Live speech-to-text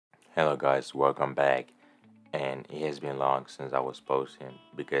Hello guys, welcome back. And it has been long since I was posting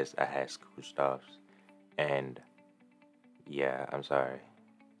because I had school stuffs. And yeah, I'm sorry.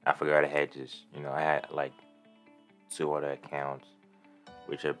 I forgot I had I had like two other accounts,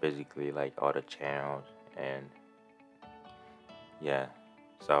 which are basically like other channels. And yeah,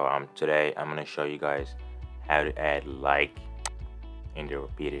 so today I'm gonna show you guys how to add like in the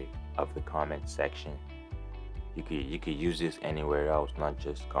repeater of the comment section. You could use this anywhere else, not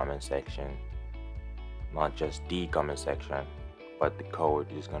just comment section, not just the comment section, but the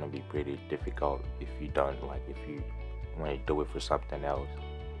code is gonna be pretty difficult if you don't like if you want to do it for something else.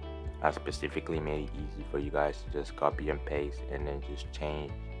 I specifically made it easy for you guys to just copy and paste and then just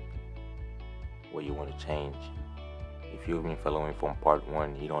change what you want to change. If you've been following from part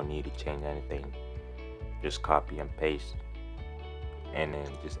 1, you don't need to change anything. Just copy and paste and then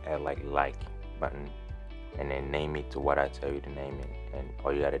just add like button and then name it to what I tell you to name it, and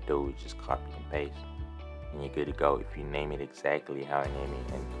all you gotta do is just copy and paste and you're good to go. If you name it exactly how I name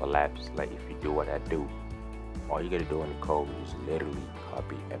it and collapse, like if you do what I do, all you gotta do in the code is literally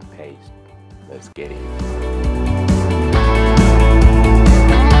copy and paste. Let's get it.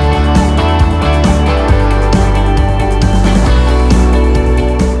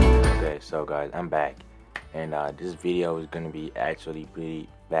 Okay, so guys, I'm back, and this video is gonna be actually pretty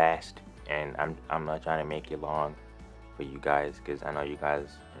fast, and I'm not trying to make it long for you guys because I know you guys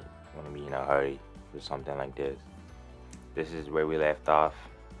want to be in a hurry for something like this. This is where we left off.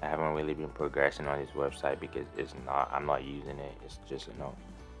 I haven't really been progressing on this website because I'm not using it. It's just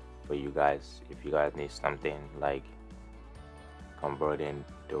for you guys. If you guys need something like converting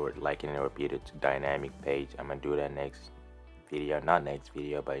the like in a repeater to dynamic page, I'm gonna do that next video. Not next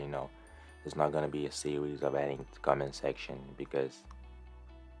video, but it's not gonna be a series of adding comment section because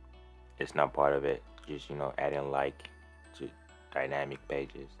it's not part of it. Just adding like to dynamic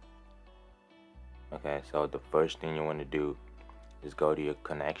pages. Okay, so the first thing you want to do is go to your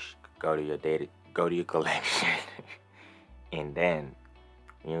connection, go to your data, go to your collection, and then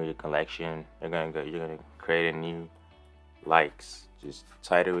your collection, you're gonna create a new likes. Just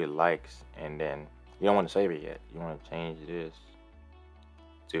title it likes, and then you don't want to save it yet. You want to change this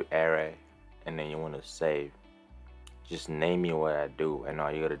to array, and then you want to save. Just name me what I do, and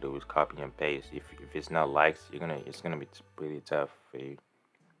all you gotta do is copy and paste. If it's not likes, it's gonna be pretty tough for you.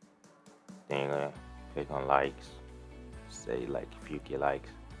 Then you're gonna click on likes, say like a few key likes,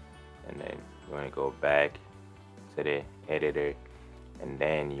 and then you want to go back to the editor, and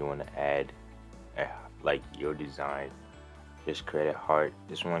then you want to add like your design. Just create a heart.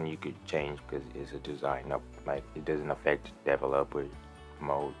 This one you could change because it's a design up, like it doesn't affect developer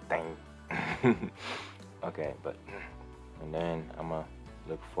mode thing. Okay, and then I'm gonna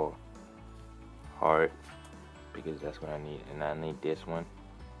look for heart because that's what I need, and I need this one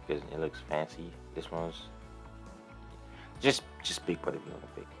because it looks fancy. This one's just pick whatever you want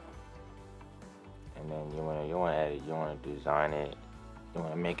to pick, and then you want to add it. You want to design it. You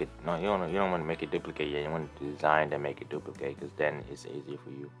want to make it. No, you don't want to make it duplicate yet. You want to design to make it duplicate because then it's easier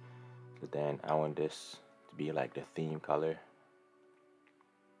for you. So then I want this to be like the theme color,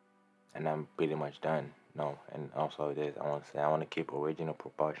 and I'm pretty much done. No, and also this I want to keep original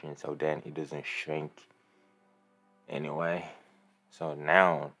proportion so then it doesn't shrink anyway. So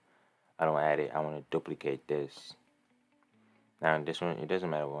now I don't add it. I want to duplicate this. Now this one, it doesn't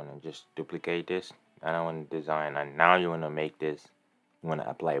matter. I want to just duplicate this, and I want to design. And now you want to make this. You want to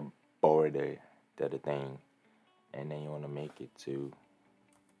apply border to the thing, and then you want to make it to.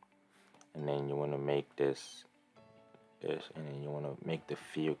 And then you want to make this, and then you want to make the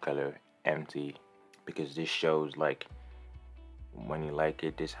field color empty because this shows like when you like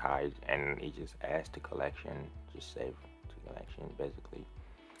it, this hides and it just adds to collection. Just save to collection basically.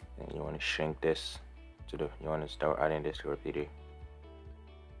 And you want to shrink this to the. You want to start adding this to repeater,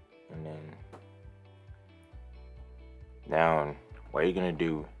 and then now what you're gonna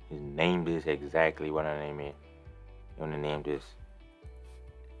do is name this exactly what I name it. You want to name this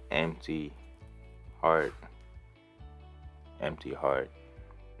empty heart,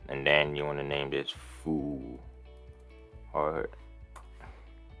 and then you want to name this full heart.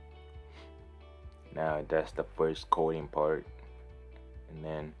 Now that's the first coding part, and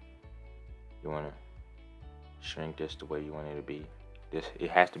then you want to shrink this the way you want it to be.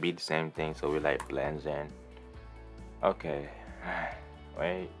 It has to be the same thing so it like blends in. Okay,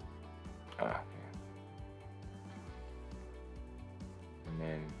 wait. Okay. And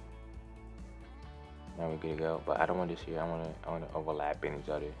then now we're good to go. But I don't want this here. I want to overlap in each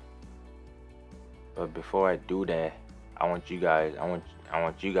other. But before I do that, I want you guys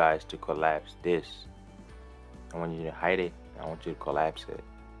to collapse this. I want you to hide it. I want you to collapse it.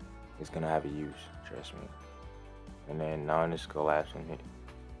 it's gonna have a use, trust me. And then now it's collapsing it.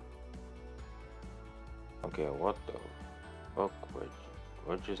 Okay, what the fuck?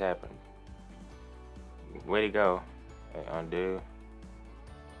 What just happened? Where'd it go? Hey, undo.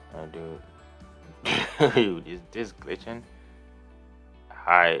 Dude, is this glitching?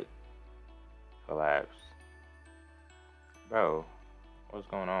 Hide. Collapse. Bro, what's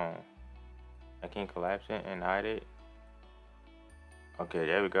going on? I can't collapse it and hide it. Okay,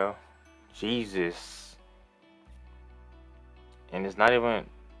 there we go. Jesus. And it's not even.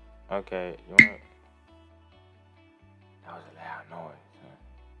 Okay, you want? That was a loud noise.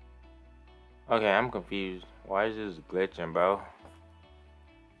 Huh? Okay, I'm confused. Why is this glitching, bro?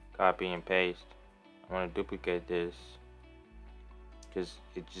 Copy and paste. I want to duplicate this. Cause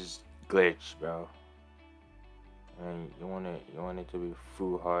it just glitched, bro. And you want it to be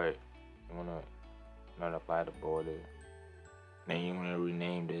full heart. You wanna not apply the border. Then you wanna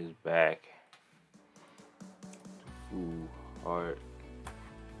rename this back to full heart.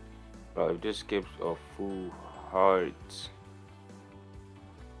 Bro, if this skips a full heart,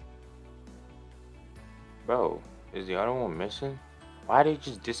 bro, is the other one missing? Why did it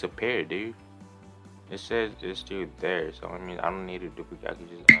just disappear, dude? It says it's still there, so I mean I don't need to duplicate. I can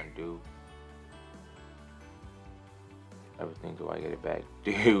just undo everything till I get it back.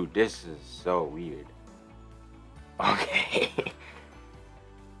 Dude, this is so weird. Okay.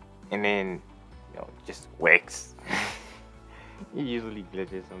 And then, just Wix. It usually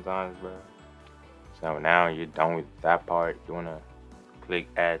glitches sometimes, bro. So now you're done with that part. You wanna click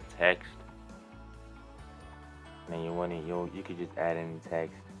add text. And then you could just add any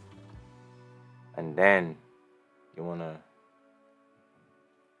text. And then you wanna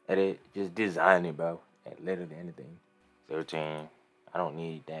edit, just design it, bro. Literally anything. 13. I don't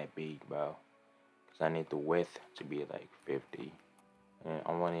need that big, bro. Cause I need the width to be like 50. And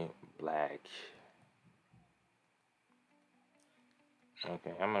I want it black.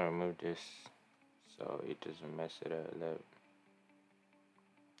 Okay, I'm gonna remove this so it doesn't mess it up.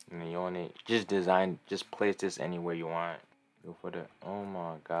 And then you want it, just place this anywhere you want. Go for the, oh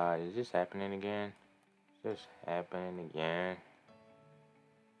my god, is this happening again? Is this happening again?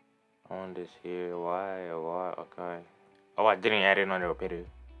 On this here, why, okay. Oh, I didn't add it on the repeater.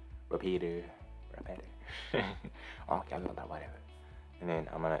 Okay, whatever. And then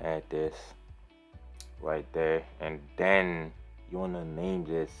I'm gonna add this right there. And then you wanna name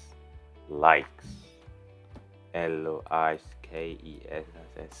this likes. L-O-I-K-E-S.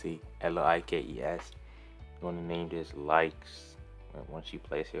 L-O-I-K-E-S. You wanna name this likes. Once you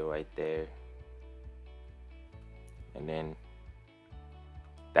place it right there. And then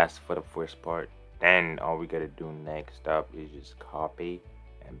that's for the first part. Then all we gotta do next up is just copy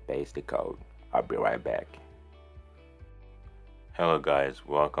and paste the code. I'll be right back. Hello guys,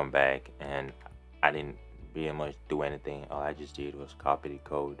 welcome back. And I didn't pretty much do anything. All I just did was copy the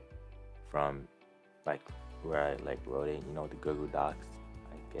code from like where I wrote it, the Google Docs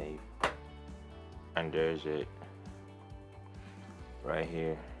I gave. And there's it right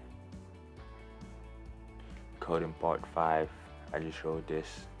here. Code in part 5. I just wrote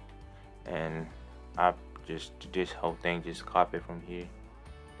this, and I just this whole thing just copy from here,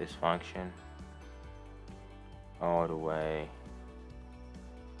 this function all the way,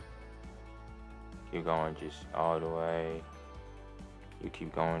 keep going just all the way, you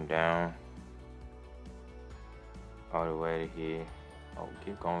keep going down all the way to here. Oh,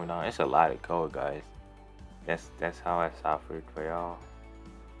 keep going down. It's a lot of code, guys. That's how I suffered for y'all.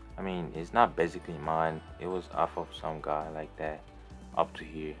 I mean, it's not basically mine. It was off of some guy like that up to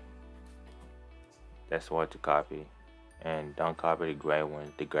here. That's what to copy. And don't copy the gray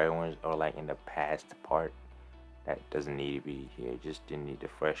ones. The gray ones are like in the past part. That doesn't need to be here. Just didn't need the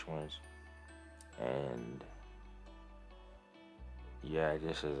fresh ones. And yeah,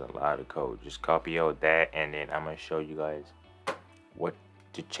 this is a lot of code. Just copy all that, and then I'm gonna show you guys what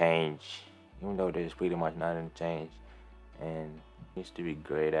to change. Even though there's pretty much nothing to change, and it needs to be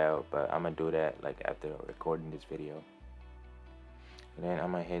grayed out, but I'm gonna do that like after recording this video. And then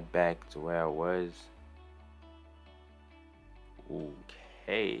I'm gonna head back to where I was.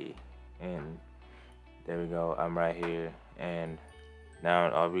 Okay, and there we go. I'm right here, and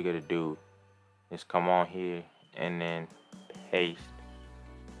now all we gotta do is come on here and then paste.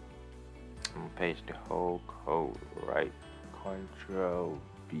 I'm gonna paste the whole code, right? Control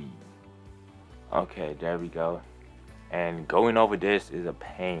V. Okay, there we go. And going over this is a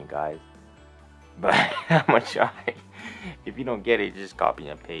pain, guys. But I'm gonna try. If you don't get it, just copy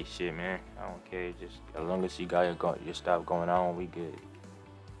and paste shit, man. I don't care. Just as long as you got your stuff going on, we good.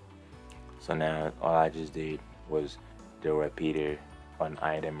 So now all I just did was the repeater an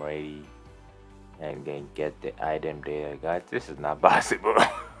item ready and then get the item there. Guys, this is not possible.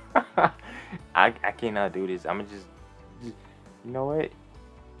 I cannot do this. Just you know what?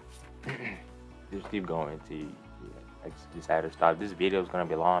 Just keep going till I just decide to stop. This video is gonna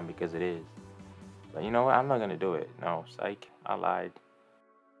be long because it is. But you know what? I'm not gonna do it. No, psych. I lied.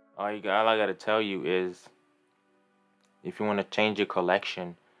 All I gotta tell you is, if you wanna change your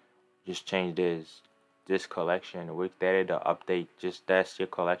collection, just change this collection. With there the update, just that's your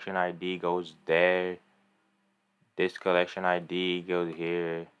collection ID goes there. This collection ID goes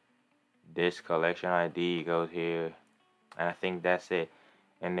here. This collection ID goes here. And I think that's it.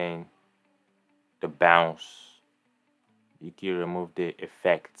 And then the bounce, you can remove the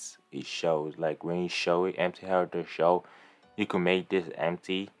effects it shows. Like when you show it empty, how to show, you can make this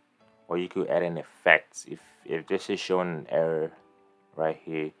empty, or you could add an effect. If this is showing an error right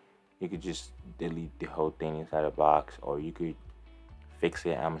here, you could just delete the whole thing inside the box, or you could fix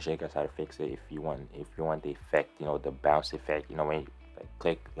it. I'm gonna show you guys how to fix it if you want the effect, you know, the bounce effect. You know, when you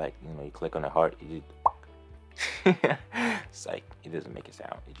click, like, you know, you click on the heart, it just it's like it doesn't make a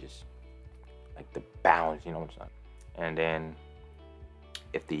sound. It just like the bounce, you know what I'm saying? And then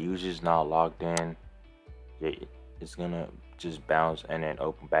if the user's not logged in, it's gonna just bounce and then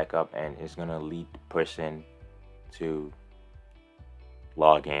open back up, and it's gonna lead the person to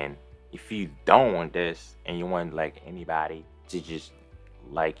log in. If you don't want this and you want like anybody to just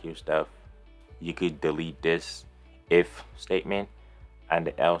like your stuff, you could delete this if statement and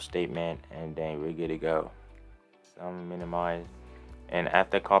the else statement, and then we're good to go. So I'm minimize, and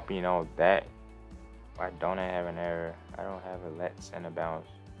after copying all that, why don't I have an error? I don't have a let send a bounce.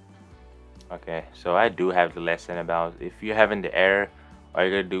 Okay, so I do have the let send a bounce. If you're having the error, all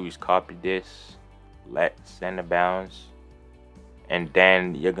you gotta do is copy this, let send a bounce, and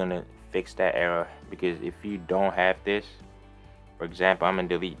then you're gonna fix that error. Because if you don't have this, for example, I'm gonna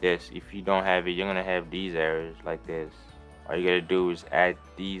delete this. If you don't have it, you're gonna have these errors like this. All you gotta do is add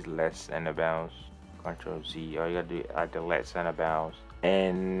these let send a bounce. Control Z. All you gotta do is add the let send a bounce,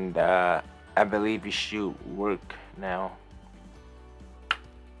 and I believe it should work now,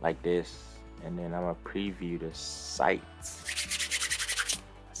 like this. And then I'm gonna preview the site.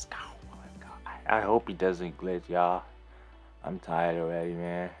 Let's go. I hope it doesn't glitch, y'all. I'm tired already,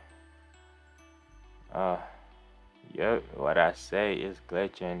 man. Yep, what I say is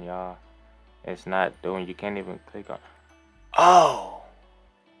glitching, y'all. It's not doing. You can't even click on. Oh,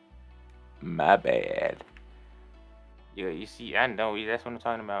 my bad. Yeah, you see, I know that's what I'm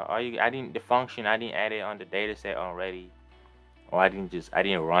talking about. I didn't add it on the data set already. Or I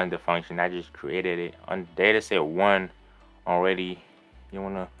didn't run the function. I just created it on data set 1 already. You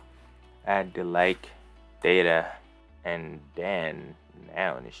wanna add the like data, and then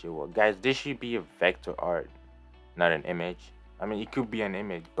now it should work. Guys, this should be a vector art, not an image. I mean, it could be an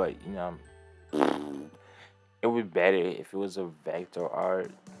image, but you know, it would be better if it was a vector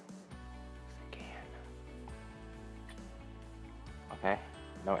art. Okay,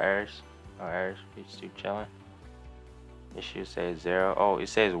 no errors, it's still chilling. It should say 0. Oh, it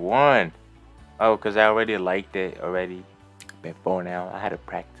says 1. Oh, because I already liked it already before now. I had to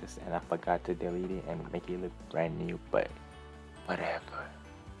practice and I forgot to delete it and make it look brand new, but whatever.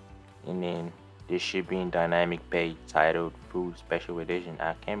 And then this should be in dynamic page titled Food Special Edition.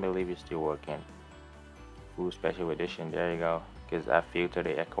 I can't believe it's still working. Food Special Edition, there you go. Because I filtered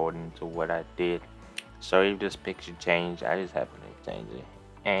it according to what I did. Sorry if this picture changed. I just happened to change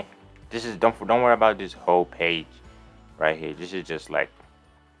it. This is don't worry about this whole page right here. This is just like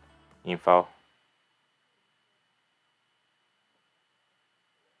info.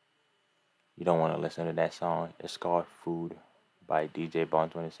 You don't want to listen to that song. It's called Food by DJ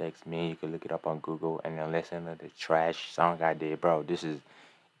Bond 26. Me, you can look it up on Google and then listen to the trash song I did, bro. This is,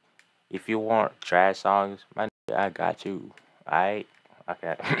 if you want trash songs, man, I got you. Alright,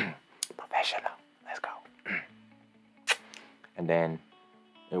 okay. Professional. Let's go. And then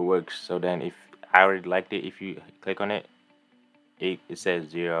it works. So then if I already liked it, if you click on it, it says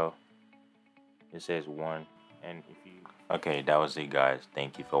 0, it says 1, and if you okay, that was it, guys.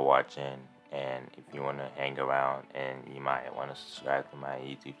 Thank you for watching. And if you want to hang around, and you might want to subscribe to my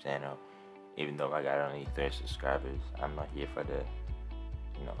YouTube channel, even though I got only 30 subscribers, I'm not here for the,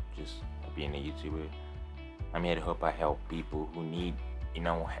 you know, just being a YouTuber. I'm here to help people who need, you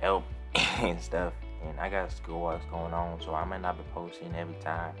know, help and stuff. And I got schoolwork going on, so I might not be posting every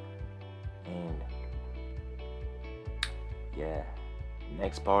time. And yeah,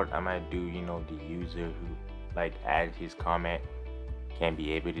 next part I might do, you know, the user who like added his comment can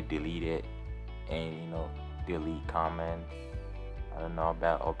be able to delete it, and you know, delete comments. I don't know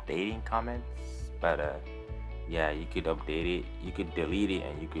about updating comments, but Yeah, you could update it, you could delete it,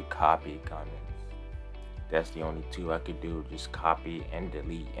 and you could copy comments. That's the only two I could do. Just copy and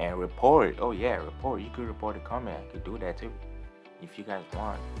delete and report. Oh yeah, report. You could report a comment. I could do that too, if you guys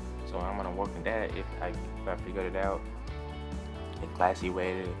want. So I'm gonna work on that if I figured it out. A classy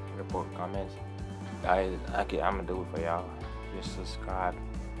way to report comments. Guys, I'm gonna do it for y'all. Just subscribe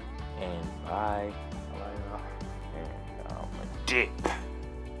and bye. Bye y'all. And I'm a dip.